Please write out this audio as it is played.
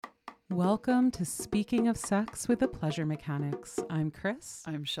Welcome to Speaking of Sex with the Pleasure Mechanics. I'm Chris.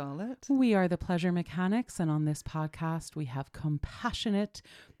 I'm Charlotte. We are the Pleasure Mechanics, and on this podcast, we have compassionate,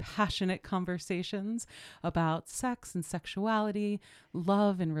 passionate conversations about sex and sexuality,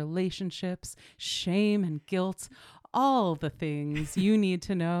 love and relationships, shame and guilt, all the things you need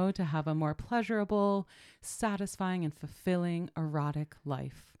to know to have a more pleasurable, satisfying, and fulfilling erotic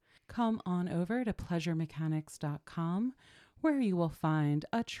life. Come on over to pleasuremechanics.com, where you will find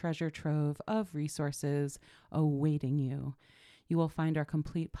a treasure trove of resources awaiting you. You will find our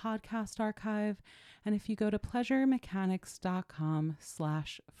complete podcast archive, and if you go to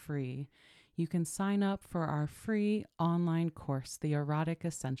pleasuremechanics.com/free, you can sign up for our free online course, The Erotic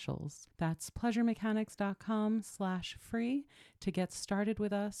Essentials. That's pleasuremechanics.com/free to get started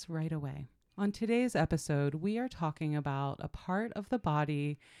with us right away. On today's episode, we are talking about a part of the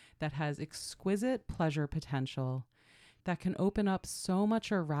body that has exquisite pleasure potential, that can open up so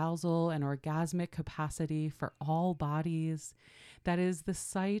much arousal and orgasmic capacity for all bodies, that is the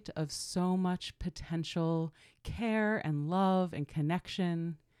site of so much potential care and love and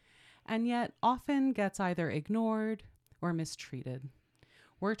connection, and yet often gets either ignored or mistreated.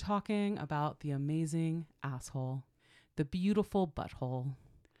 We're talking about the amazing asshole, the beautiful butthole.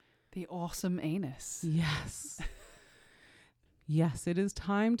 The awesome anus. Yes. Yes, it is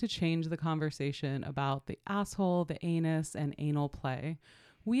time to change the conversation about the asshole, the anus, and anal play.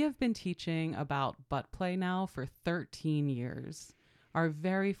 We have been teaching about butt play now for 13 years. Our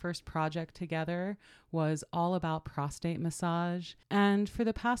very first project together was all about prostate massage. And for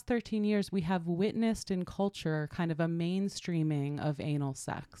the past 13 years, we have witnessed in culture kind of a mainstreaming of anal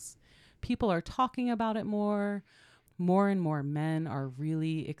sex. People are talking about it more. More and more men are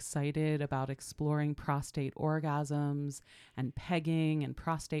really excited about exploring prostate orgasms and pegging and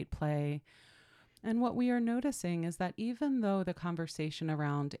prostate play. And what we are noticing is that even though the conversation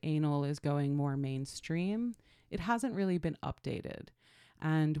around anal is going more mainstream, it hasn't really been updated.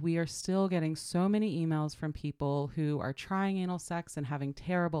 And we are still getting so many emails from people who are trying anal sex and having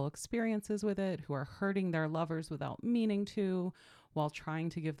terrible experiences with it, who are hurting their lovers without meaning to, while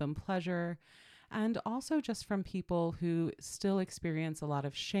trying to give them pleasure. And also just from people who still experience a lot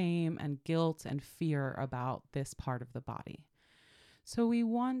of shame and guilt and fear about this part of the body. So we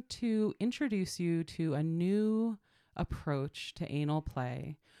want to introduce you to a new approach to anal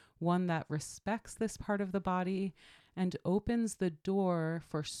play, one that respects this part of the body and opens the door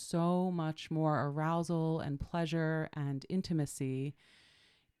for so much more arousal and pleasure and intimacy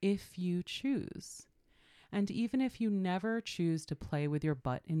if you choose. And even if you never choose to play with your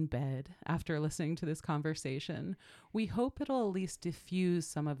butt in bed after listening to this conversation, we hope it'll at least diffuse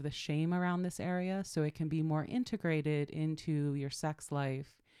some of the shame around this area so it can be more integrated into your sex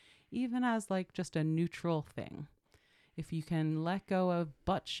life, even as like just a neutral thing. If you can let go of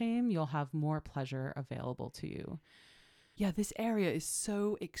butt shame, you'll have more pleasure available to you. Yeah, this area is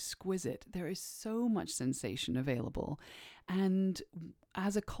so exquisite. There is so much sensation available. And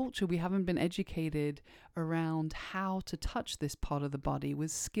as a culture, we haven't been educated around how to touch this part of the body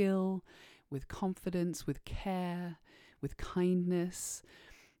with skill, with confidence, with care, with kindness,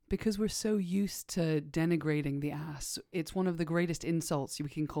 because we're so used to denigrating the ass. It's one of the greatest insults we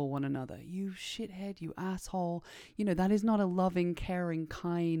can call one another. You shithead, you asshole. You know, that is not a loving, caring,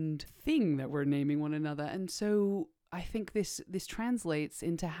 kind thing that we're naming one another. And so I think this translates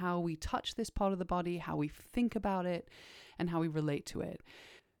into how we touch this part of the body, how we think about it, and how we relate to it.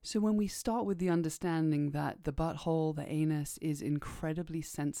 So when we start with the understanding that the butthole, the anus, is incredibly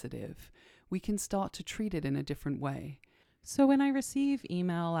sensitive, we can start to treat it in a different way. So when I receive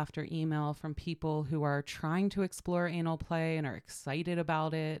email after email from people who are trying to explore anal play and are excited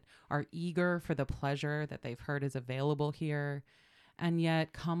about it, are eager for the pleasure that they've heard is available here, and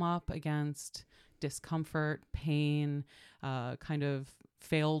yet come up against discomfort, pain, kind of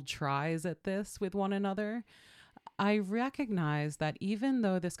failed tries at this with one another, I recognize that even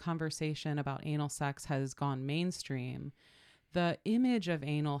though this conversation about anal sex has gone mainstream, the image of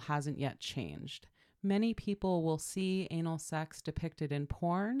anal hasn't yet changed. Many people will see anal sex depicted in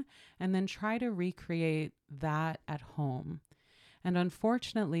porn and then try to recreate that at home. And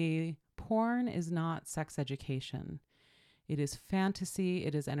unfortunately, porn is not sex education. It is fantasy,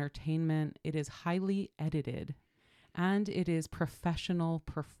 it is entertainment, it is highly edited, and it is professional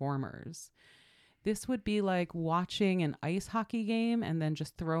performers. This would be like watching an ice hockey game and then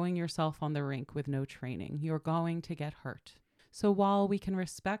just throwing yourself on the rink with no training. You're going to get hurt. So while we can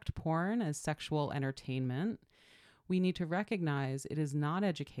respect porn as sexual entertainment, we need to recognize it is not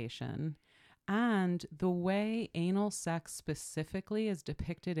education. And the way anal sex specifically is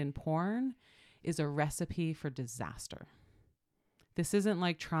depicted in porn is a recipe for disaster. This isn't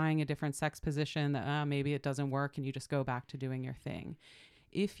like trying a different sex position that maybe it doesn't work and you just go back to doing your thing.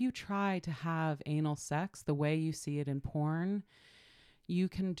 If you try to have anal sex the way you see it in porn, you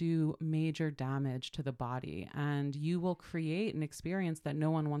can do major damage to the body and you will create an experience that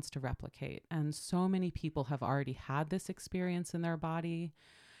no one wants to replicate. And so many people have already had this experience in their body.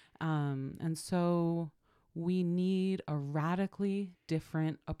 And so we need a radically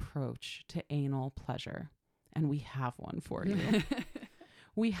different approach to anal pleasure. And we have one for you.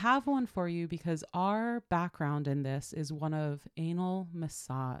 We have one for you because our background in this is one of anal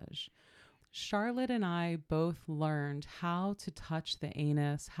massage. Charlotte and I both learned how to touch the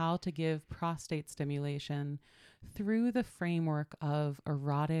anus, how to give prostate stimulation through the framework of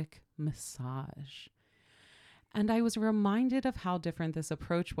erotic massage. And I was reminded of how different this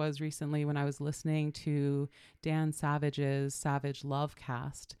approach was recently when I was listening to Dan Savage's Savage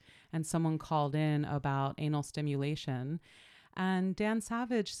Lovecast, and someone called in about anal stimulation. And Dan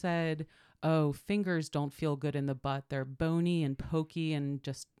Savage said, oh, fingers don't feel good in the butt. They're bony and pokey and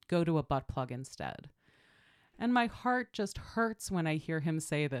just go to a butt plug instead. And my heart just hurts when I hear him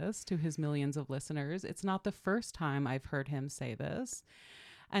say this to his millions of listeners. It's not the first time I've heard him say this.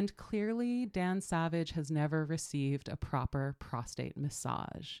 And clearly, Dan Savage has never received a proper prostate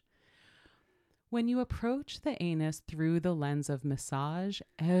massage. When you approach the anus through the lens of massage,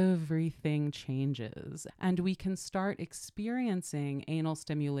 everything changes, and we can start experiencing anal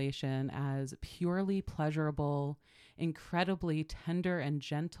stimulation as purely pleasurable, incredibly tender and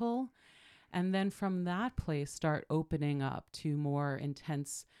gentle, and then from that place start opening up to more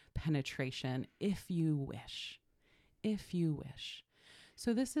intense penetration if you wish. If you wish.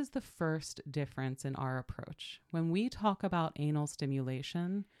 So this is the first difference in our approach. When we talk about anal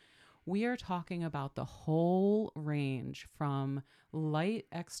stimulation, we are talking about the whole range from light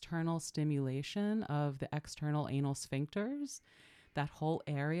external stimulation of the external anal sphincters, that whole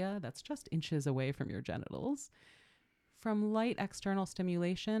area that's just inches away from your genitals, from light external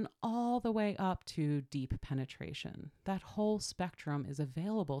stimulation all the way up to deep penetration. That whole spectrum is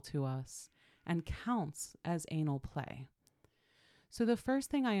available to us and counts as anal play. So the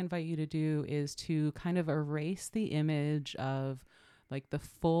first thing I invite you to do is to kind of erase the image of like the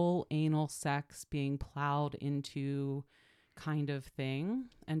full anal sex being plowed into kind of thing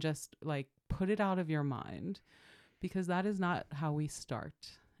and just like put it out of your mind, because that is not how we start.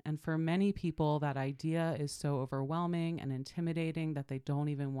 And for many people, that idea is so overwhelming and intimidating that they don't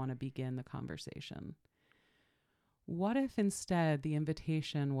even want to begin the conversation. What if instead the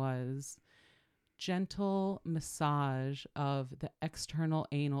invitation was gentle massage of the external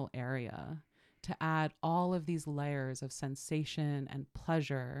anal area to add all of these layers of sensation and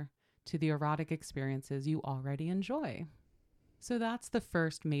pleasure to the erotic experiences you already enjoy? So that's the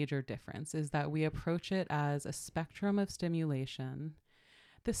first major difference, is that we approach it as a spectrum of stimulation.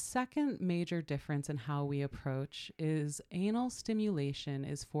 The second major difference in how we approach is anal stimulation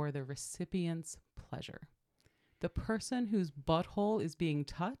is for the recipient's pleasure. The person whose butthole is being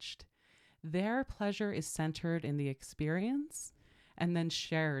touched, their pleasure is centered in the experience and then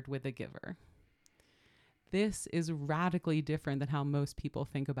shared with the giver. This is radically different than how most people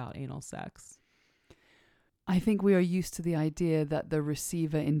think about anal sex. I think we are used to the idea that the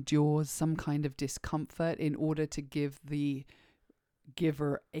receiver endures some kind of discomfort in order to give the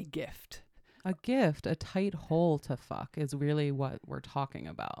giver a gift. A gift, a tight hole to fuck, is really what we're talking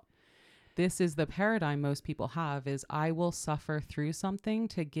about. This is the paradigm most people have, is I will suffer through something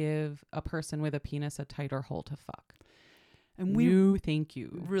to give a person with a penis a tighter hole to fuck. And we thank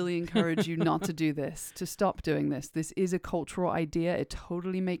you. Really encourage you not to do this, to stop doing this. This is a cultural idea. It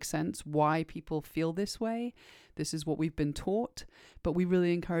totally makes sense why people feel this way. This is what we've been taught. But we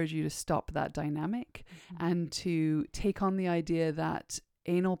really encourage you to stop that dynamic and to take on the idea that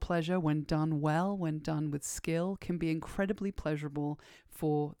anal pleasure, when done well, when done with skill, can be incredibly pleasurable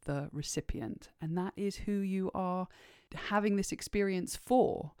for the recipient. And that is who you are having this experience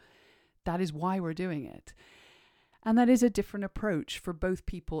for. That is why we're doing it. And that is a different approach for both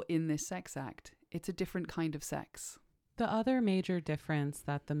people in this sex act. It's a different kind of sex. The other major difference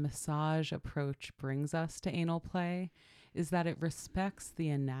that the massage approach brings us to anal play is that it respects the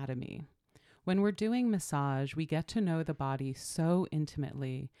anatomy. When we're doing massage, we get to know the body so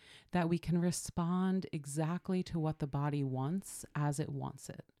intimately that we can respond exactly to what the body wants as it wants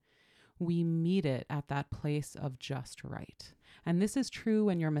it. We meet it at that place of just right. And this is true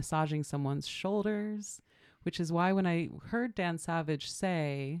when you're massaging someone's shoulders, which is why when I heard Dan Savage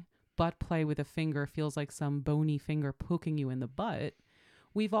say butt play with a finger feels like some bony finger poking you in the butt,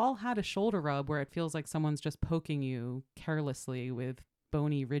 we've all had a shoulder rub where it feels like someone's just poking you carelessly with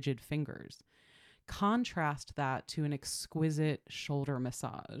bony, rigid fingers. Contrast that to an exquisite shoulder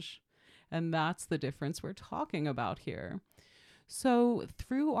massage. And that's the difference we're talking about here. So,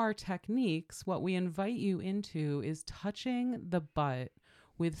 through our techniques, what we invite you into is touching the butt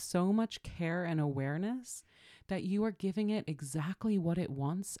with so much care and awareness that you are giving it exactly what it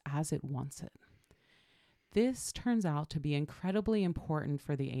wants as it wants it. This turns out to be incredibly important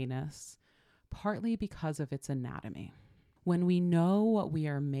for the anus, partly because of its anatomy. When we know what we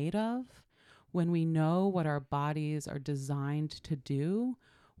are made of, when we know what our bodies are designed to do,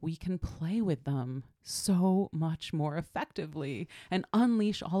 we can play with them so much more effectively and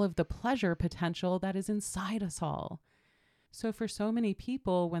unleash all of the pleasure potential that is inside us all. So for so many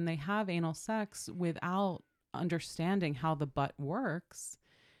people, when they have anal sex without understanding how the butt works,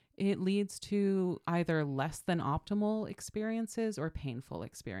 it leads to either less than optimal experiences or painful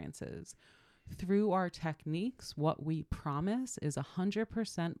experiences. Through our techniques, what we promise is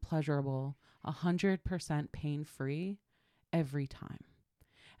 100% pleasurable, 100% pain-free every time.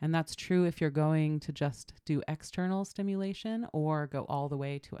 And that's true if you're going to just do external stimulation or go all the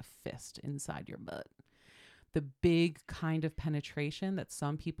way to a fist inside your butt. The big kind of penetration that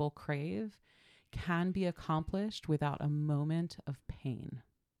some people crave can be accomplished without a moment of pain.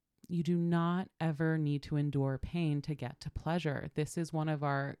 You do not ever need to endure pain to get to pleasure. This is one of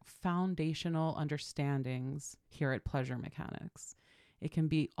our foundational understandings here at Pleasure Mechanics. It can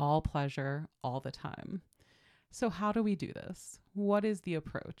be all pleasure all the time. So how do we do this? What is the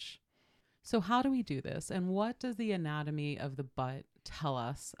approach? So how do we do this? And what does the anatomy of the butt tell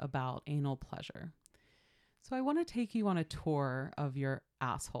us about anal pleasure? So I want to take you on a tour of your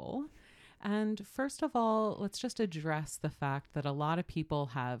asshole. And first of all, let's just address the fact that a lot of people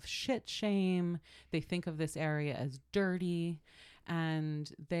have shit shame. They think of this area as dirty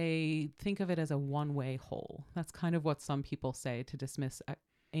and they think of it as a one-way hole. That's kind of what some people say to dismiss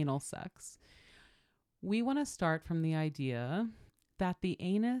anal sex. We want to start from the idea that the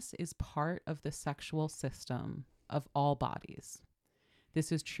anus is part of the sexual system of all bodies.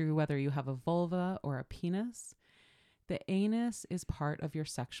 This is true whether you have a vulva or a penis. The anus is part of your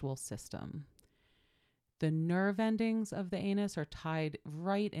sexual system. The nerve endings of the anus are tied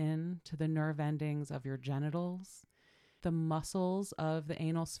right in to the nerve endings of your genitals. The muscles of the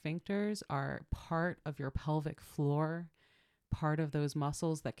anal sphincters are part of your pelvic floor, part of those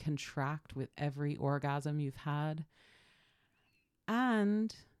muscles that contract with every orgasm you've had.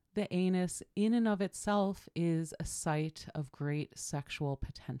 And the anus in and of itself is a site of great sexual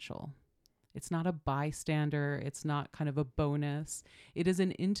potential. It's not a bystander. It's not kind of a bonus. It is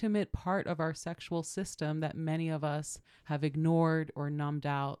an intimate part of our sexual system that many of us have ignored or numbed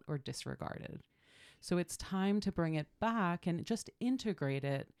out or disregarded. So it's time to bring it back and just integrate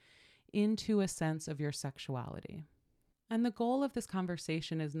it into a sense of your sexuality. And the goal of this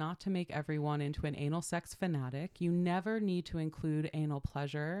conversation is not to make everyone into an anal sex fanatic. You never need to include anal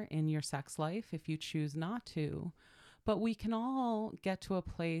pleasure in your sex life if you choose not to. But we can all get to a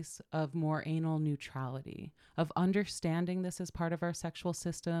place of more anal neutrality, of understanding this as part of our sexual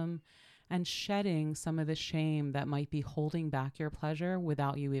system and shedding some of the shame that might be holding back your pleasure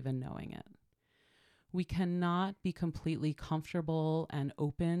without you even knowing it. We cannot be completely comfortable and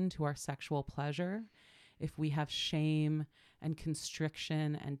open to our sexual pleasure if we have shame and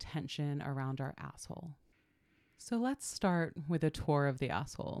constriction and tension around our asshole. So let's start with a tour of the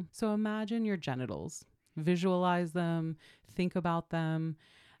asshole. So imagine your genitals. Visualize them, think about them,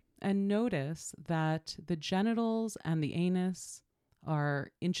 and notice that the genitals and the anus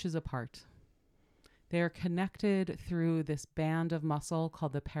are inches apart. They are connected through this band of muscle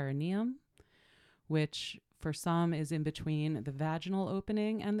called the perineum, which for some is in between the vaginal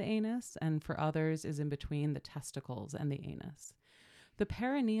opening and the anus, and for others is in between the testicles and the anus. The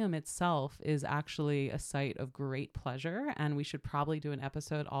perineum itself is actually a site of great pleasure, and we should probably do an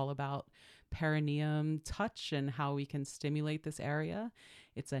episode all about perineum touch and how we can stimulate this area.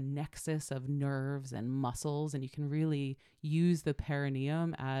 It's a nexus of nerves and muscles, and you can really use the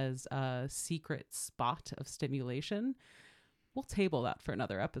perineum as a secret spot of stimulation. We'll table that for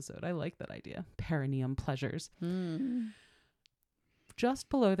another episode. I like that idea. Perineum pleasures. Just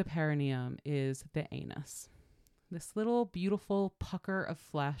below the perineum is the anus. This little beautiful pucker of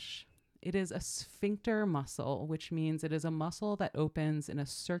flesh. It is a sphincter muscle, which means it is a muscle that opens in a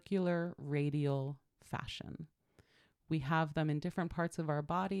circular radial fashion. We have them in different parts of our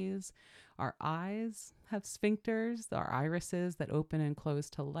bodies. Our eyes have sphincters, our irises that open and close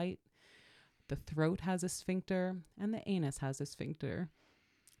to light. The throat has a sphincter, and the anus has a sphincter.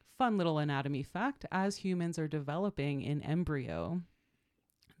 Fun little anatomy fact, as humans are developing in embryo,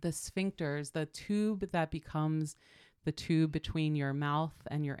 the sphincters, the tube that becomes the tube between your mouth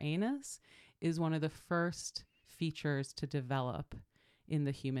and your anus, is one of the first features to develop in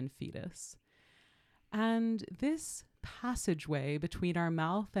the human fetus. And this passageway between our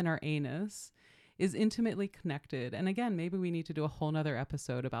mouth and our anus is intimately connected. And again, maybe we need to do a whole nother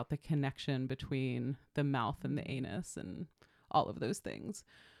episode about the connection between the mouth and the anus and all of those things.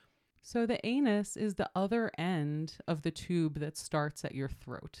 So the anus is the other end of the tube that starts at your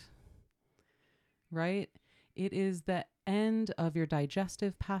throat, right? It is the end of your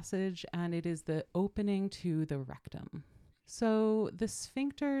digestive passage, and it is the opening to the rectum. So the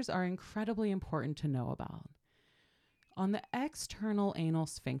sphincters are incredibly important to know about. On the external anal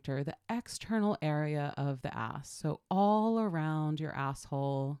sphincter, the external area of the ass, so all around your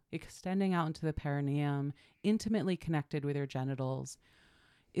asshole, extending out into the perineum, intimately connected with your genitals,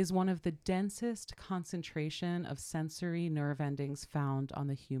 is one of the densest concentration of sensory nerve endings found on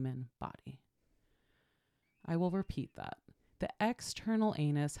the human body. I will repeat that. The external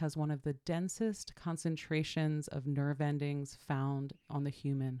anus has one of the densest concentrations of nerve endings found on the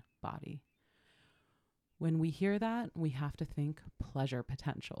human body. When we hear that, we have to think pleasure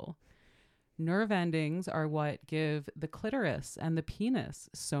potential. Nerve endings are what give the clitoris and the penis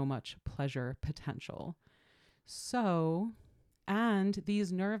so much pleasure potential. And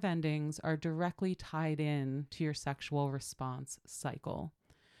these nerve endings are directly tied in to your sexual response cycle.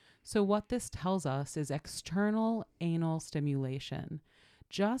 So what this tells us is external anal stimulation,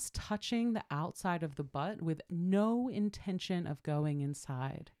 just touching the outside of the butt with no intention of going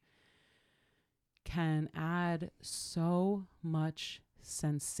inside, can add so much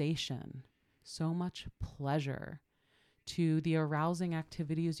sensation, so much pleasure to the arousing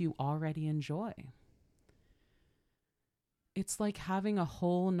activities you already enjoy. It's like having a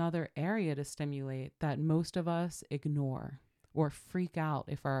whole nother area to stimulate that most of us ignore or freak out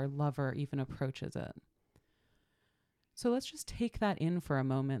if our lover even approaches it. So let's just take that in for a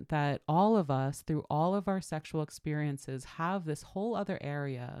moment, that all of us, through all of our sexual experiences, have this whole other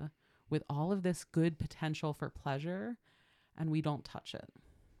area with all of this good potential for pleasure, and we don't touch it.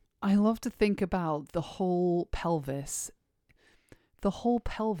 I love to think about the whole pelvis. The whole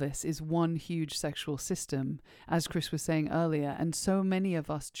pelvis is one huge sexual system, as Chris was saying earlier, and so many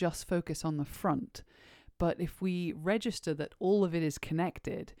of us just focus on the front. But if we register that all of it is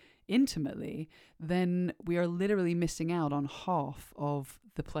connected intimately, then we are literally missing out on half of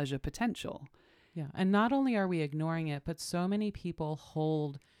the pleasure potential. Yeah. And not only are we ignoring it, but so many people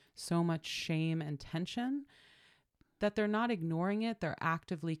hold so much shame and tension that they're not ignoring it, they're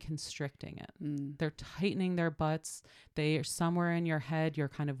actively constricting it. They're tightening their butts. They are somewhere in your head. You're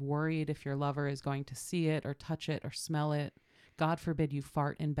kind of worried if your lover is going to see it or touch it or smell it. God forbid you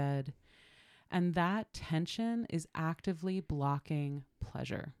fart in bed. And that tension is actively blocking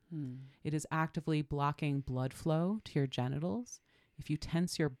pleasure. It is actively blocking blood flow to your genitals. If you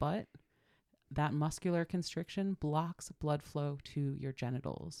tense your butt, that muscular constriction blocks blood flow to your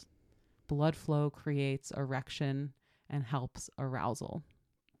genitals. Blood flow creates erection and helps arousal.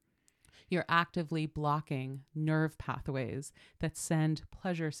 You're actively blocking nerve pathways that send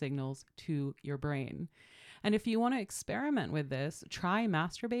pleasure signals to your brain. And if you want to experiment with this, try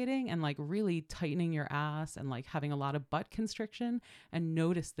masturbating and like really tightening your ass and like having a lot of butt constriction and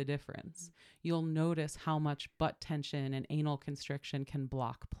notice the difference. You'll notice how much butt tension and anal constriction can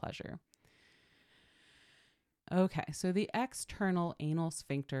block pleasure. Okay, so the external anal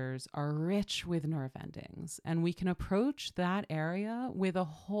sphincters are rich with nerve endings, and we can approach that area with a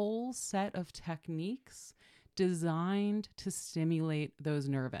whole set of techniques designed to stimulate those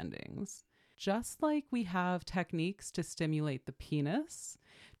nerve endings. Just like we have techniques to stimulate the penis,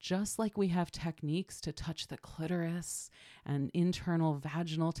 just like we have techniques to touch the clitoris and internal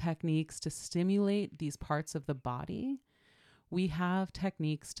vaginal techniques to stimulate these parts of the body, we have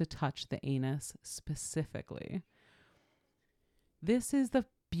techniques to touch the anus specifically. This is the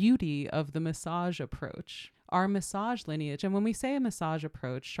beauty of the massage approach. Our massage lineage, and when we say a massage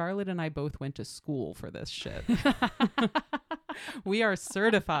approach, Charlotte and I both went to school for this shit. We are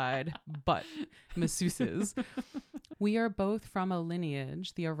certified butt masseuses. We are both from a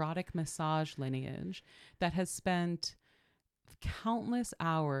lineage, the erotic massage lineage, that has spent countless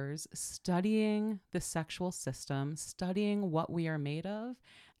hours studying the sexual system, studying what we are made of,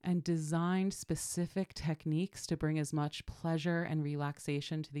 and designed specific techniques to bring as much pleasure and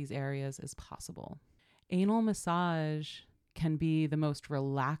relaxation to these areas as possible. Anal massage can be the most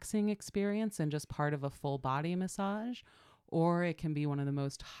relaxing experience and just part of a full body massage, or it can be one of the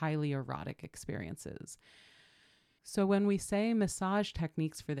most highly erotic experiences. So when we say massage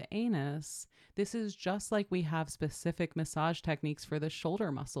techniques for the anus, this is just like we have specific massage techniques for the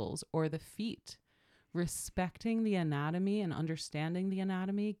shoulder muscles or the feet, Respecting the anatomy and understanding the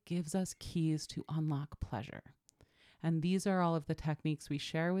anatomy gives us keys to unlock pleasure. And these are all of the techniques we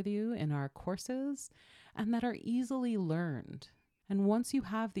share with you in our courses and that are easily learned. And once you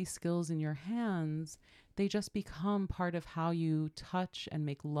have these skills in your hands, they just become part of how you touch and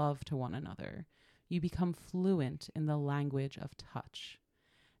make love to one another. You become fluent in the language of touch.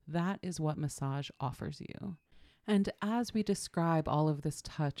 That is what massage offers you. And as we describe all of this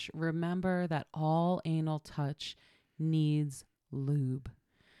touch, remember that all anal touch needs lube.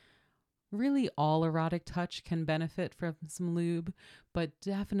 Really, all erotic touch can benefit from some lube, but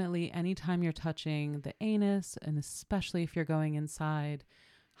definitely anytime you're touching the anus, and especially if you're going inside,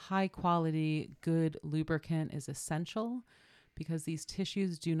 high quality, good lubricant is essential because these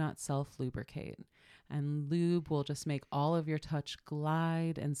tissues do not self-lubricate. And lube will just make all of your touch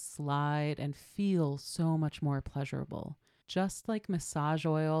glide and slide and feel so much more pleasurable. Just like massage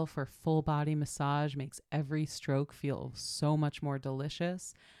oil for full body massage makes every stroke feel so much more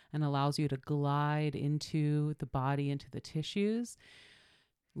delicious and allows you to glide into the body, into the tissues,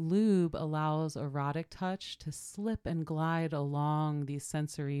 lube allows erotic touch to slip and glide along these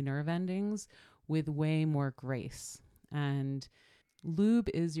sensory nerve endings with way more grace. And lube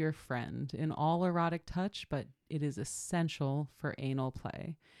is your friend in all erotic touch, but it is essential for anal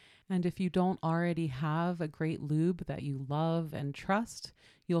play. And if you don't already have a great lube that you love and trust,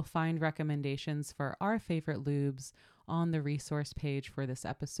 you'll find recommendations for our favorite lubes on the resource page for this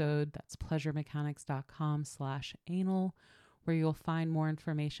episode. That's pleasuremechanics.com/anal, where you'll find more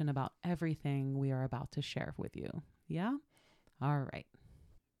information about everything we are about to share with you. Yeah? All right.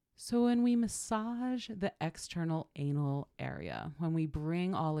 So when we massage the external anal area, when we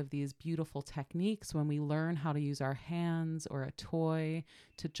bring all of these beautiful techniques, when we learn how to use our hands or a toy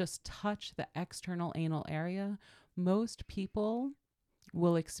to just touch the external anal area, most people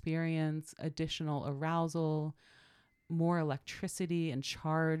will experience additional arousal, more electricity and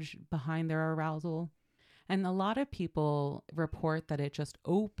charge behind their arousal. And a lot of people report that it just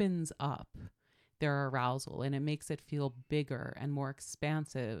opens up their arousal and it makes it feel bigger and more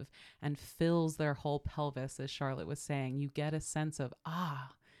expansive and fills their whole pelvis, as Charlotte was saying. You get a sense of,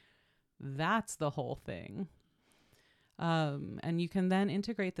 that's the whole thing. And you can then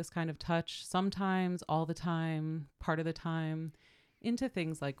integrate this kind of touch sometimes, all the time, part of the time, into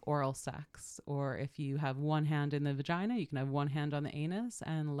things like oral sex. Or if you have one hand in the vagina, you can have one hand on the anus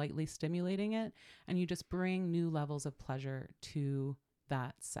and lightly stimulating it. And you just bring new levels of pleasure to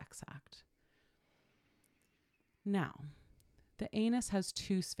that sex act. Now, the anus has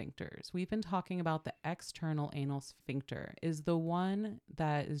two sphincters. We've been talking about the external anal sphincter is the one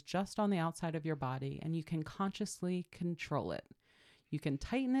that is just on the outside of your body and you can consciously control it. You can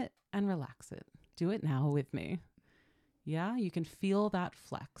tighten it and relax it. Do it now with me. Yeah, you can feel that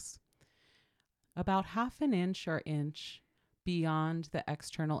flex. About 1/2 inch or inch beyond the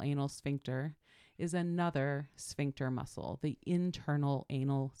external anal sphincter is another sphincter muscle, the internal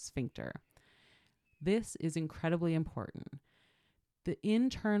anal sphincter. This is incredibly important. The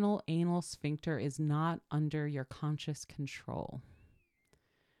internal anal sphincter is not under your conscious control.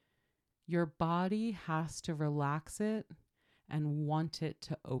 Your body has to relax it and want it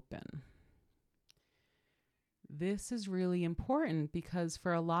to open. This is really important because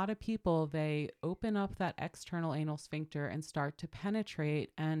for a lot of people, they open up that external anal sphincter and start to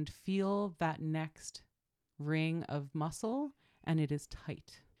penetrate and feel that next ring of muscle, and it is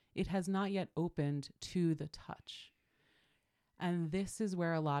tight. It has not yet opened to the touch. And this is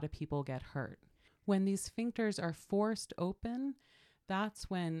where a lot of people get hurt. When these sphincters are forced open, that's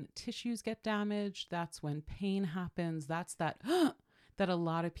when tissues get damaged. That's when pain happens. That's that that a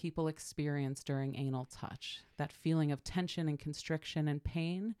lot of people experience during anal touch. That feeling of tension and constriction and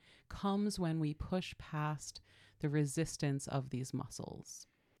pain comes when we push past the resistance of these muscles.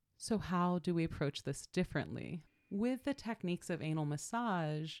 So how do we approach this differently? With the techniques of anal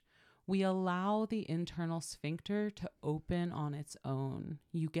massage, we allow the internal sphincter to open on its own.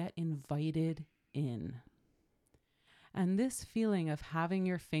 You get invited in. And this feeling of having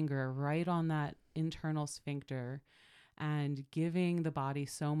your finger right on that internal sphincter and giving the body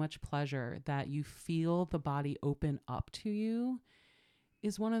so much pleasure that you feel the body open up to you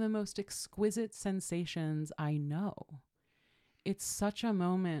is one of the most exquisite sensations I know. It's such a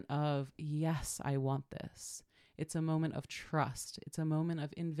moment of, yes, I want this. It's a moment of trust. It's a moment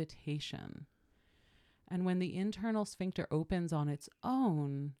of invitation. And when the internal sphincter opens on its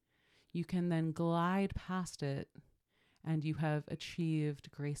own, you can then glide past it and you have achieved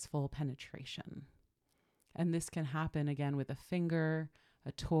graceful penetration. And this can happen again with a finger,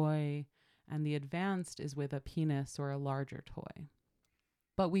 a toy, and the advanced is with a penis or a larger toy.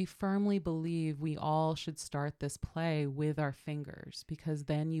 But we firmly believe we all should start this play with our fingers, because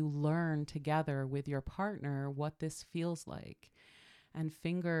then you learn together with your partner what this feels like. And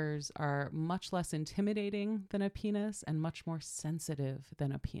fingers are much less intimidating than a penis and much more sensitive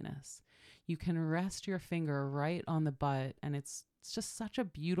than a penis. You can rest your finger right on the butt, and it's just such a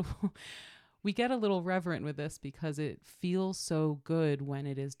beautiful... We get a little reverent with this because it feels so good when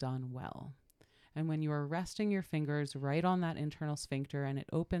it is done well. And when you are resting your fingers right on that internal sphincter and it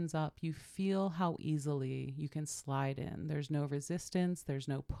opens up, you feel how easily you can slide in. There's no resistance, there's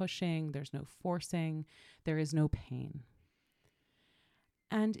no pushing, there's no forcing, there is no pain.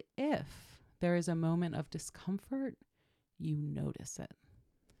 And if there is a moment of discomfort, you notice it.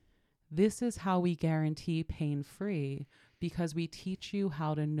 This is how we guarantee pain-free, because we teach you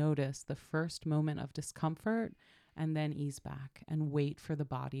how to notice the first moment of discomfort and then ease back and wait for the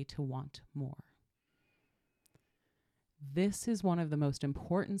body to want more. This is one of the most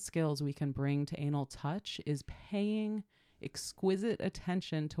important skills we can bring to anal touch, is paying exquisite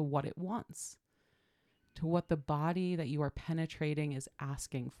attention to what it wants, to what the body that you are penetrating is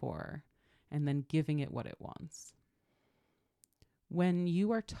asking for, and then giving it what it wants. When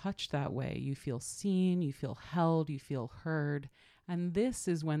you are touched that way, you feel seen, you feel held, you feel heard. And this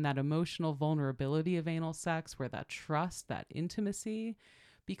is when that emotional vulnerability of anal sex, where that trust, that intimacy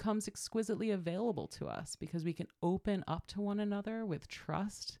becomes exquisitely available to us, because we can open up to one another with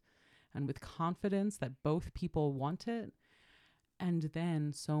trust and with confidence that both people want it. And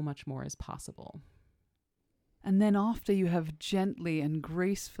then so much more is possible. And then after you have gently and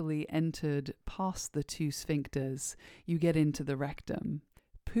gracefully entered past the two sphincters, you get into the rectum.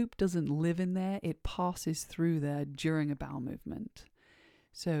 Poop doesn't live in there, it passes through there during a bowel movement.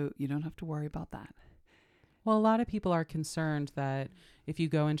 So you don't have to worry about that. Well, a lot of people are concerned that if you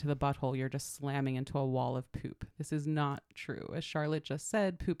go into the butthole, you're just slamming into a wall of poop. This is not true. As Charlotte just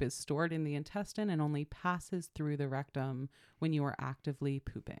said, poop is stored in the intestine and only passes through the rectum when you are actively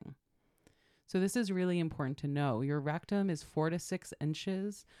pooping. So this is really important to know. Your rectum is 4 to 6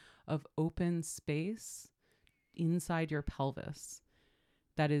 inches of open space inside your pelvis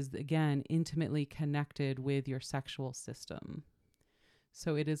that is, again, intimately connected with your sexual system.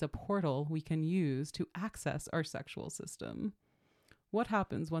 So it is a portal we can use to access our sexual system. What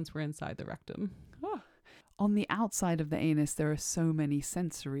happens once we're inside the rectum? Oh. On the outside of the anus, there are so many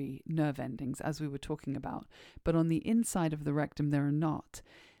sensory nerve endings, as we were talking about. But on the inside of the rectum, there are not.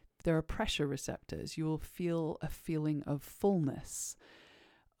 There are pressure receptors. You will feel a feeling of fullness,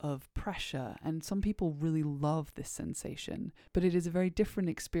 of pressure, and some people really love this sensation, but it is a very different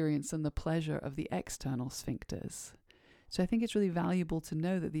experience than the pleasure of the external sphincters. So I think it's really valuable to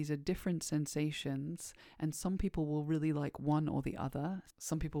know that these are different sensations, and some people will really like one or the other.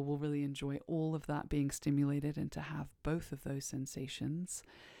 Some people will really enjoy all of that being stimulated and to have both of those sensations.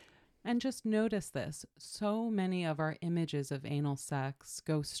 And just notice this. So many of our images of anal sex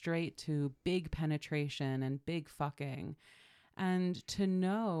go straight to big penetration and big fucking. And to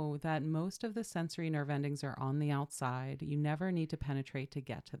know that most of the sensory nerve endings are on the outside, you never need to penetrate to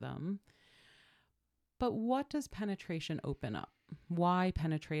get to them. But what does penetration open up? Why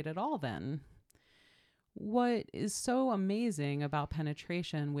penetrate at all then? What is so amazing about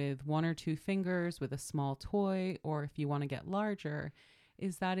penetration with 1 or 2 fingers, with a small toy, or if you want to get larger,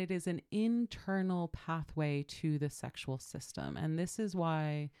 is that it is an internal pathway to the sexual system. And this is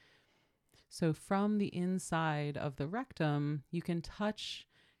why, so from the inside of the rectum, you can touch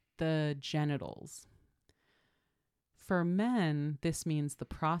the genitals. For men, this means the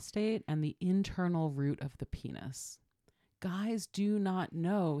prostate and the internal root of the penis. Guys do not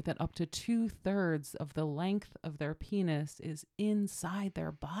know that up to 2/3 of the length of their penis is inside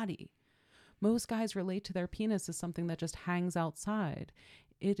their body. Most guys relate to their penis as something that just hangs outside.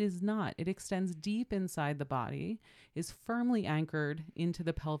 It is not. It extends deep inside the body, is firmly anchored into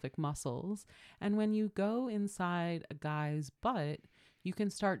the pelvic muscles. And when you go inside a guy's butt, you can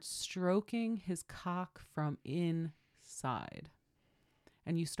start stroking his cock from inside.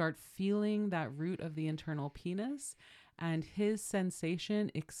 And you start feeling that root of the internal penis, and his sensation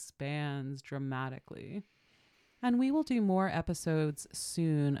expands dramatically. And we will do more episodes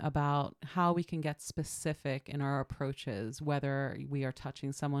soon about how we can get specific in our approaches, whether we are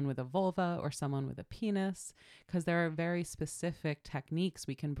touching someone with a vulva or someone with a penis, because there are very specific techniques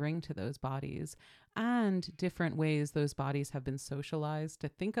we can bring to those bodies and different ways those bodies have been socialized to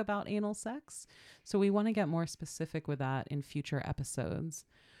think about anal sex. So we want to get more specific with that in future episodes.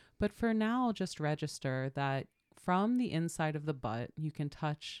 But for now, just register that from the inside of the butt, you can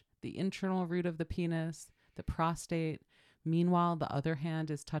touch the internal root of the penis, the prostate, Meanwhile, the other hand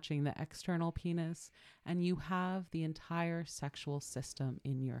is touching the external penis, and you have the entire sexual system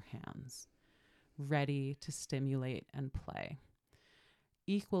in your hands, ready to stimulate and play.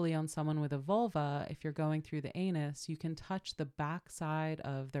 Equally, on someone with a vulva, if you're going through the anus, you can touch the backside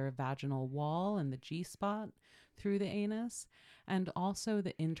of their vaginal wall and the G spot through the anus, and also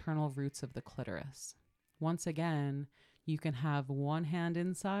the internal roots of the clitoris. Once again, you can have one hand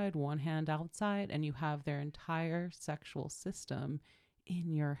inside, one hand outside, and you have their entire sexual system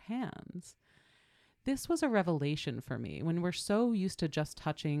in your hands. This was a revelation for me. When we're so used to just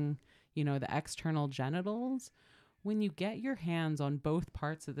touching, the external genitals, when you get your hands on both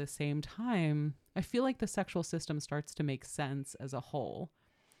parts at the same time, I feel like the sexual system starts to make sense as a whole.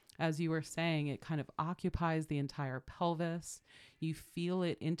 As you were saying, it kind of occupies the entire pelvis. You feel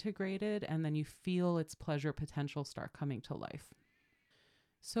it integrated, and then you feel its pleasure potential start coming to life.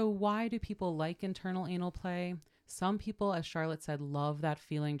 So why do people like internal anal play? Some people, as Charlotte said, love that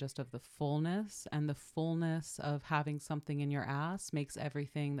feeling just of the fullness, and the fullness of having something in your ass makes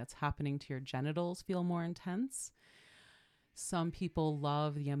everything that's happening to your genitals feel more intense. Some people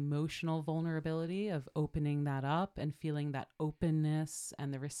love the emotional vulnerability of opening that up and feeling that openness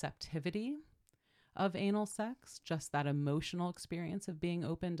and the receptivity of anal sex. Just that emotional experience of being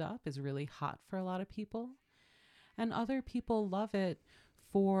opened up is really hot for a lot of people. And other people love it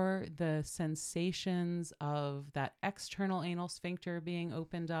for the sensations of that external anal sphincter being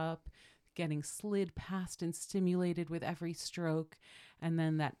opened up, getting slid past and stimulated with every stroke, and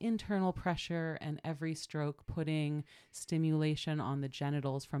then that internal pressure and every stroke putting stimulation on the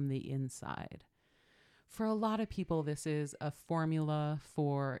genitals from the inside. For a lot of people, this is a formula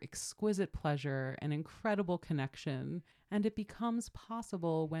for exquisite pleasure and incredible connection, and it becomes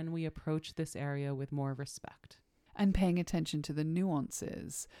possible when we approach this area with more respect. And paying attention to the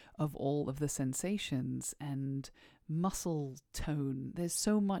nuances of all of the sensations and muscle tone. There's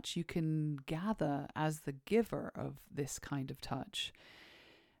so much you can gather as the giver of this kind of touch.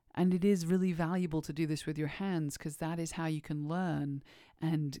 And it is really valuable to do this with your hands, because that is how you can learn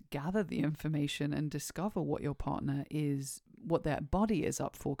and gather the information and discover what your partner is, what their body is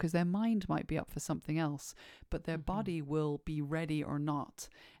up for, because their mind might be up for something else, but their body will be ready or not.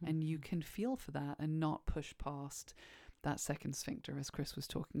 And you can feel for that and not push past that second sphincter, as Chris was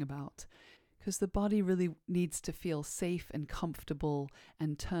talking about. Because the body really needs to feel safe and comfortable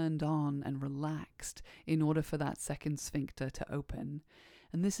and turned on and relaxed in order for that second sphincter to open.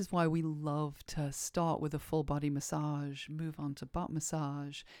 And this is why we love to start with a full body massage, move on to butt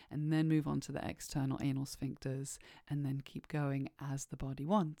massage, and then move on to the external anal sphincters, and then keep going as the body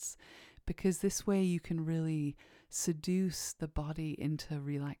wants. Because this way you can really seduce the body into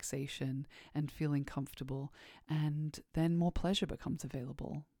relaxation and feeling comfortable, and then more pleasure becomes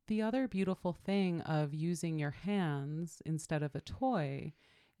available. The other beautiful thing of using your hands instead of a toy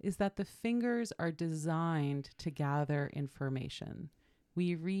is that the fingers are designed to gather information.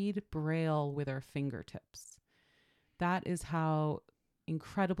 We read Braille with our fingertips. That is how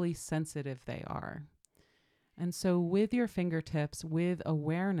incredibly sensitive they are. And so with your fingertips, with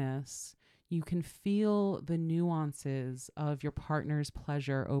awareness, you can feel the nuances of your partner's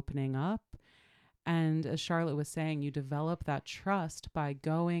pleasure opening up. And as Charlotte was saying, you develop that trust by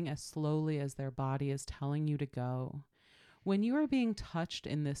going as slowly as their body is telling you to go. When you are being touched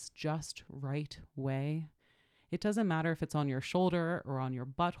in this just right way, it doesn't matter if it's on your shoulder or on your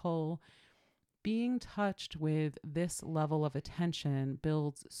butthole. Being touched with this level of attention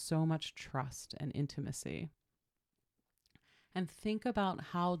builds so much trust and intimacy. And think about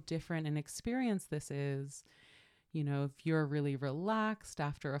how different an experience this is. If you're really relaxed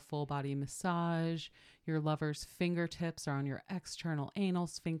after a full body massage, your lover's fingertips are on your external anal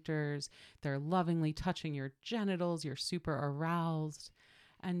sphincters, they're lovingly touching your genitals, you're super aroused,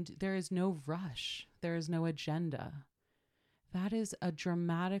 and there is no rush, there is no agenda. That is a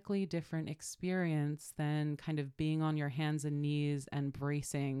dramatically different experience than kind of being on your hands and knees and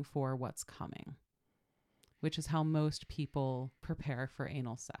bracing for what's coming, which is how most people prepare for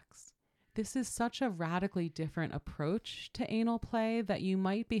anal sex. This is such a radically different approach to anal play that you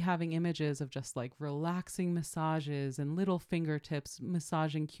might be having images of just like relaxing massages and little fingertips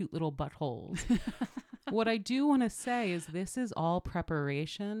massaging cute little buttholes. What I do want to say is this is all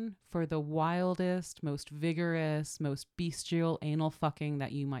preparation for the wildest, most vigorous, most bestial anal fucking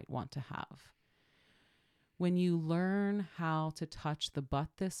that you might want to have. When you learn how to touch the butt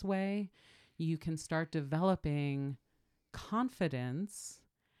this way, you can start developing confidence,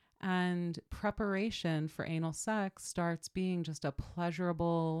 and preparation for anal sex starts being just a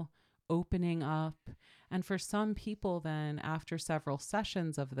pleasurable opening up. And for some people then, after several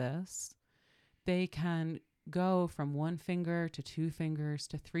sessions of this, they can go from one finger to two fingers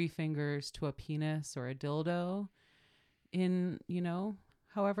to three fingers to a penis or a dildo in,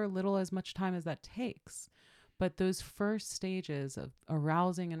 however little as much time as that takes. But those first stages of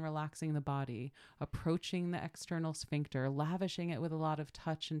arousing and relaxing the body, approaching the external sphincter, lavishing it with a lot of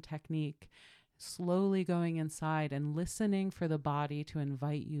touch and technique, slowly going inside and listening for the body to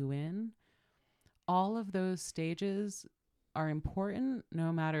invite you in, all of those stages are important,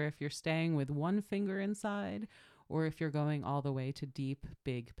 no matter if you're staying with one finger inside or if you're going all the way to deep,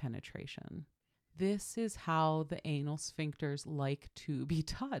 big penetration. This is how the anal sphincters like to be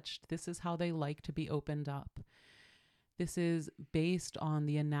touched. This is how they like to be opened up. This is based on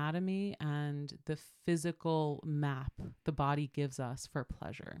the anatomy and the physical map the body gives us for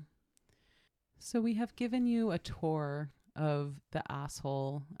pleasure. So we have given you a tour of the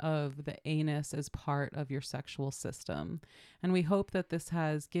asshole, of the anus as part of your sexual system. And we hope that this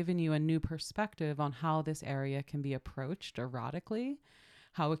has given you a new perspective on how this area can be approached erotically,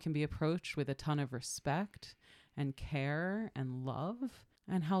 how it can be approached with a ton of respect and care and love,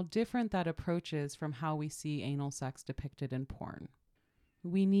 and how different that approach is from how we see anal sex depicted in porn.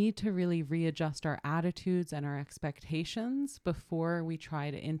 We need to really readjust our attitudes and our expectations before we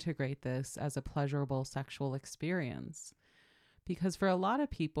try to integrate this as a pleasurable sexual experience. Because for a lot of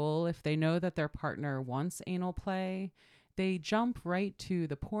people, if they know that their partner wants anal play, they jump right to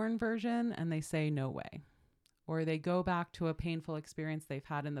the porn version and they say, no way. Or they go back to a painful experience they've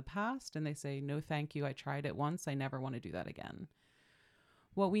had in the past and they say, no, thank you. I tried it once. I never want to do that again.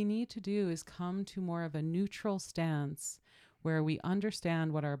 What we need to do is come to more of a neutral stance where we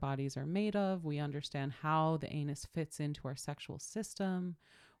understand what our bodies are made of. We understand how the anus fits into our sexual system.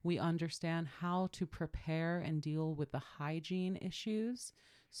 We understand how to prepare and deal with the hygiene issues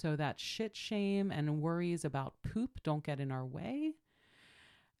so that shit, shame, and worries about poop don't get in our way.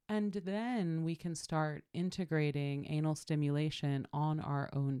 And then we can start integrating anal stimulation on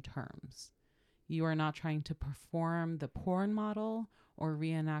our own terms. You are not trying to perform the porn model or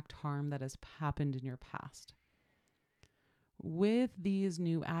reenact harm that has happened in your past. With these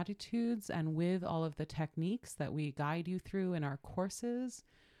new attitudes and with all of the techniques that we guide you through in our courses,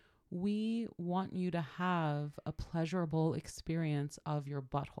 we want you to have a pleasurable experience of your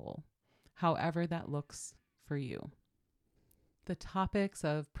butthole, however that looks for you. The topics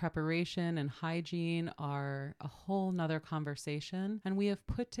of preparation and hygiene are a whole nother conversation, and we have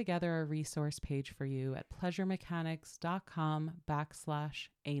put together a resource page for you at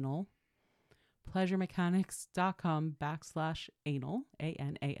pleasuremechanics.com/anal. pleasuremechanics.com/anal,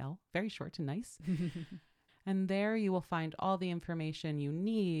 ANAL, very short and nice. And there you will find all the information you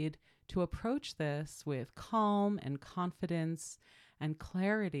need to approach this with calm and confidence and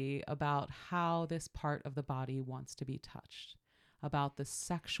clarity about how this part of the body wants to be touched, about the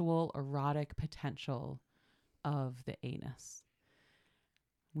sexual erotic potential of the anus.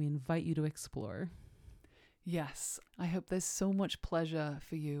 We invite you to explore. Yes, I hope there's so much pleasure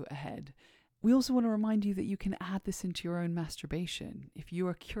for you ahead. We also want to remind you that you can add this into your own masturbation. If you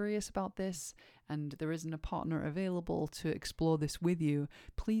are curious about this and there isn't a partner available to explore this with you,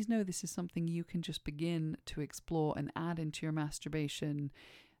 please know this is something you can just begin to explore and add into your masturbation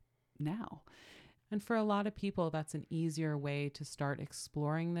now. And for a lot of people, that's an easier way to start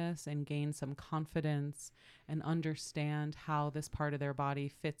exploring this and gain some confidence and understand how this part of their body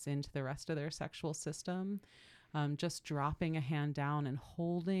fits into the rest of their sexual system. Just dropping a hand down and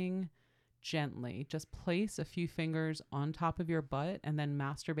holding gently. Just place a few fingers on top of your butt and then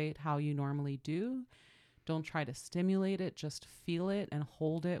masturbate how you normally do. Don't try to stimulate it. Just feel it and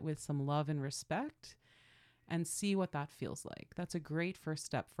hold it with some love and respect and see what that feels like. That's a great first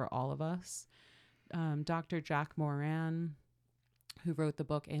step for all of us. Dr. Jack Moran, who wrote the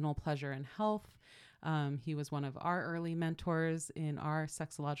book Anal Pleasure and Health, he was one of our early mentors in our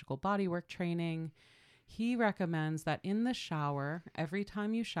sexological bodywork training. He recommends that in the shower, every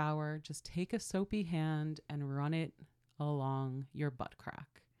time you shower, just take a soapy hand and run it along your butt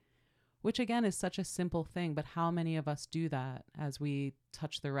crack, which again is such a simple thing, but how many of us do that as we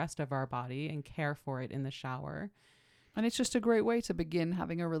touch the rest of our body and care for it in the shower? And it's just a great way to begin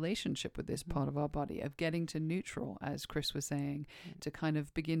having a relationship with this part of our body, of getting to neutral, as Chris was saying, to kind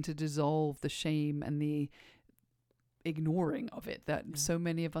of begin to dissolve the shame and the ignoring of it that so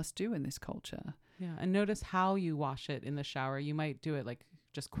many of us do in this culture. Yeah. And notice how you wash it in the shower. You might do it like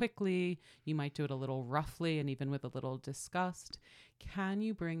just quickly. You might do it a little roughly and even with a little disgust. Can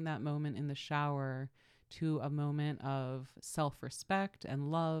you bring that moment in the shower to a moment of self-respect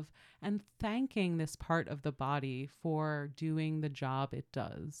and love and thanking this part of the body for doing the job it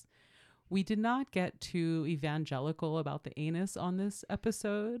does? We did not get too evangelical about the anus on this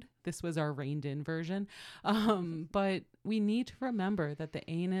episode. This was our reined in version. But we need to remember that the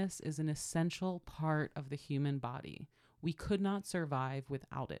anus is an essential part of the human body. We could not survive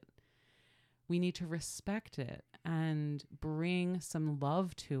without it. We need to respect it and bring some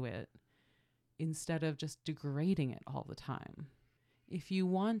love to it instead of just degrading it all the time. If you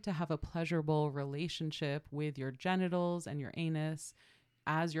want to have a pleasurable relationship with your genitals and your anus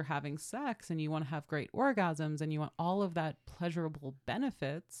as you're having sex, and you want to have great orgasms and you want all of that pleasurable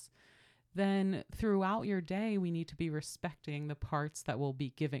benefits, then throughout your day, we need to be respecting the parts that will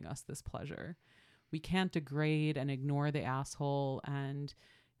be giving us this pleasure. We can't degrade and ignore the asshole and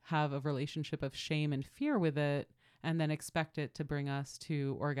have a relationship of shame and fear with it and then expect it to bring us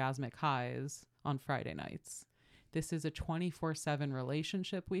to orgasmic highs on Friday nights. This is a 24/7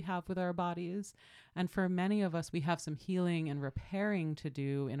 relationship we have with our bodies. And for many of us, we have some healing and repairing to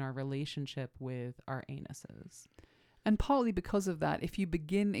do in our relationship with our anuses. And partly because of that, if you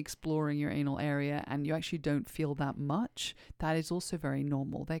begin exploring your anal area and you actually don't feel that much, that is also very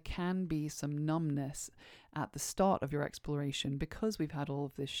normal. There can be some numbness at the start of your exploration because we've had all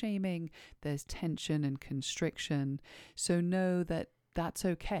of this shaming, there's tension and constriction. So know that that's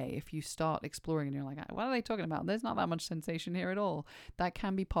okay. If you start exploring and you're like, what are they talking about? There's not that much sensation here at all. That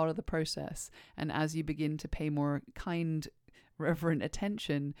can be part of the process. And as you begin to pay more kind, reverent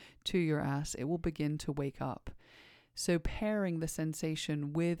attention to your ass, it will begin to wake up. So pairing the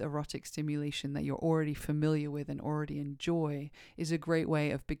sensation with erotic stimulation that you're already familiar with and already enjoy is a great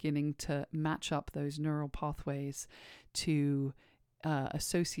way of beginning to match up those neural pathways to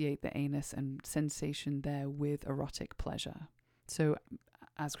associate the anus and sensation there with erotic pleasure. So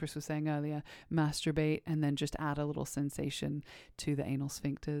as Chris was saying earlier, masturbate and then just add a little sensation to the anal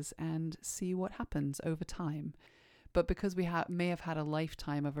sphincters and see what happens over time. But because we may have had a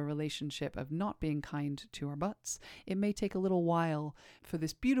lifetime of a relationship of not being kind to our butts, it may take a little while for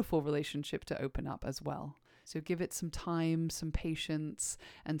this beautiful relationship to open up as well. So give it some time, some patience,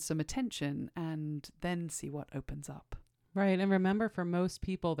 and some attention, and then see what opens up. Right. And remember, for most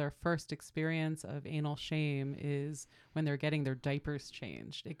people, their first experience of anal shame is when they're getting their diapers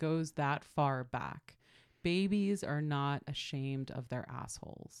changed. It goes that far back. Babies are not ashamed of their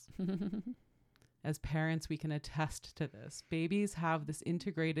assholes. As parents, we can attest to this. Babies have this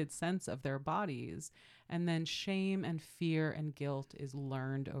integrated sense of their bodies, and then shame and fear and guilt is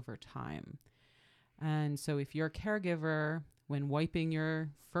learned over time. And so if you're a caregiver, when wiping your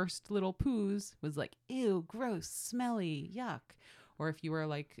first little poos was like, ew, gross, smelly, yuck. Or if you were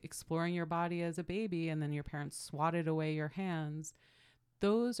like exploring your body as a baby and then your parents swatted away your hands,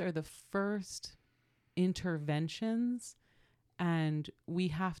 those are the first interventions, and we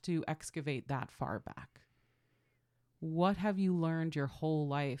have to excavate that far back. What have you learned your whole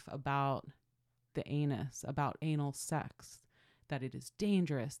life about the anus, about anal sex? That it is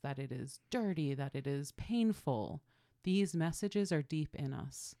dangerous, that it is dirty, that it is painful. These messages are deep in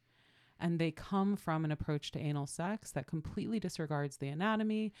us, and they come from an approach to anal sex that completely disregards the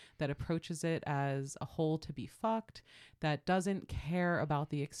anatomy, that approaches it as a hole to be fucked, that doesn't care about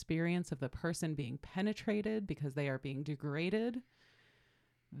the experience of the person being penetrated because they are being degraded.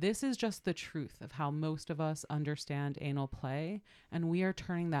 This is just the truth of how most of us understand anal play, and we are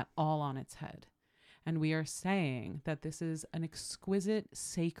turning that all on its head. And we are saying that this is an exquisite,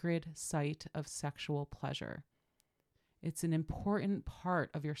 sacred site of sexual pleasure. It's an important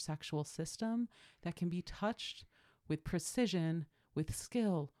part of your sexual system that can be touched with precision, with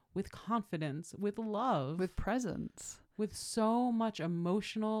skill, with confidence, with love. With presence. With so much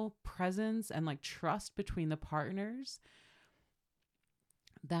emotional presence and like trust between the partners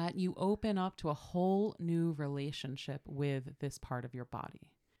that you open up to a whole new relationship with this part of your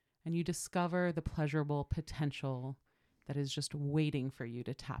body. And you discover the pleasurable potential that is just waiting for you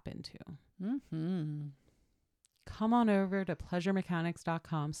to tap into. Mm-hmm. Come on over to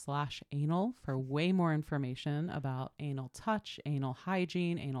pleasuremechanics.com/anal for way more information about anal touch, anal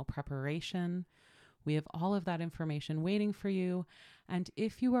hygiene, anal preparation. We have all of that information waiting for you. And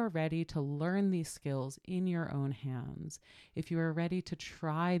if you are ready to learn these skills in your own hands, if you are ready to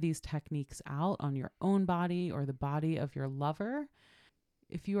try these techniques out on your own body or the body of your lover,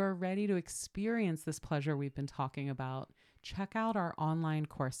 if you are ready to experience this pleasure we've been talking about, check out our online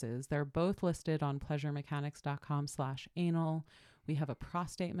courses. They're both listed on pleasuremechanics.com/anal. We have a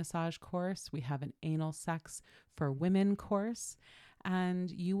prostate massage course. We have an anal sex for women course. And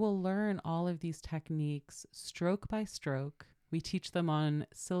you will learn all of these techniques stroke by stroke. We teach them on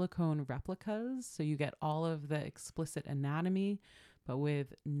silicone replicas, so you get all of the explicit anatomy, but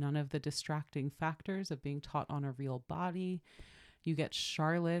with none of the distracting factors of being taught on a real body. You get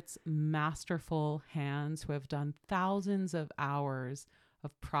Charlotte's masterful hands who have done thousands of hours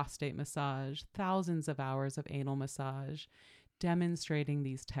of prostate massage, thousands of hours of anal massage, demonstrating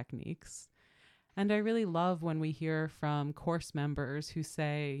these techniques. And I really love when we hear from course members who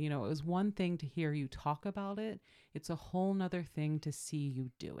say, it was one thing to hear you talk about it. It's a whole nother thing to see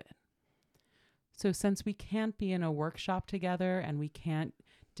you do it. So since we can't be in a workshop together and we can't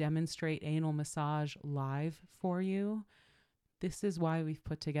demonstrate anal massage live for you, this is why we've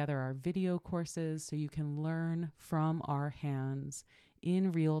put together our video courses so you can learn from our hands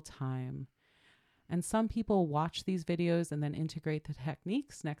in real time. And some people watch these videos and then integrate the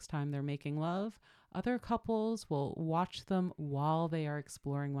techniques next time they're making love. Other couples will watch them while they are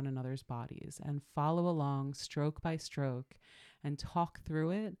exploring one another's bodies and follow along stroke by stroke and talk through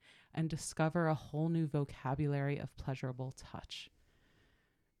it and discover a whole new vocabulary of pleasurable touch.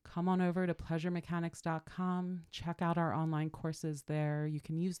 Come on over to pleasuremechanics.com. Check out our online courses there. You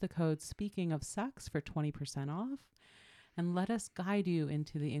can use the code Speaking of Sex for 20% off. And let us guide you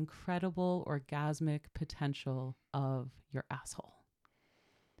into the incredible orgasmic potential of your asshole.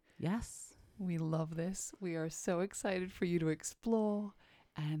 Yes? We love this. We are so excited for you to explore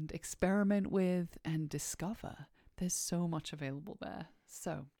and experiment with and discover. There's so much available there.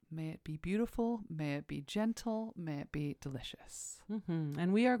 So may it be beautiful, may it be gentle, may it be delicious.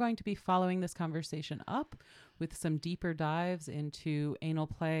 And we are going to be following this conversation up with some deeper dives into anal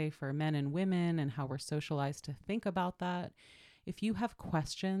play for men and women and how we're socialized to think about that. If you have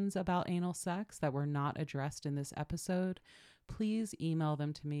questions about anal sex that were not addressed in this episode, please email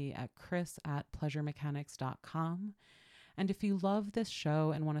them to me at chris@pleasuremechanics.com. And if you love this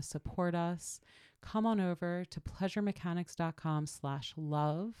show and want to support us, come on over to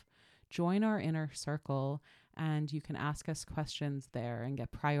pleasuremechanics.com/love, join our inner circle, and you can ask us questions there and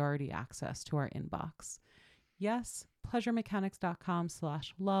get priority access to our inbox. Yes,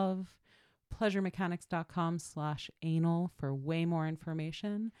 pleasuremechanics.com/love, pleasuremechanics.com/anal for way more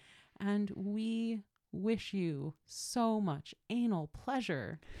information. And we wish you so much anal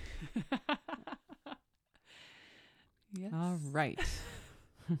pleasure. Yes. All right.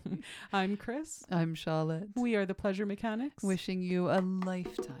 I'm Chris. I'm Charlotte. We are the Pleasure Mechanics. Wishing you a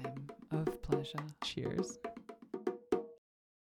lifetime of pleasure. Cheers.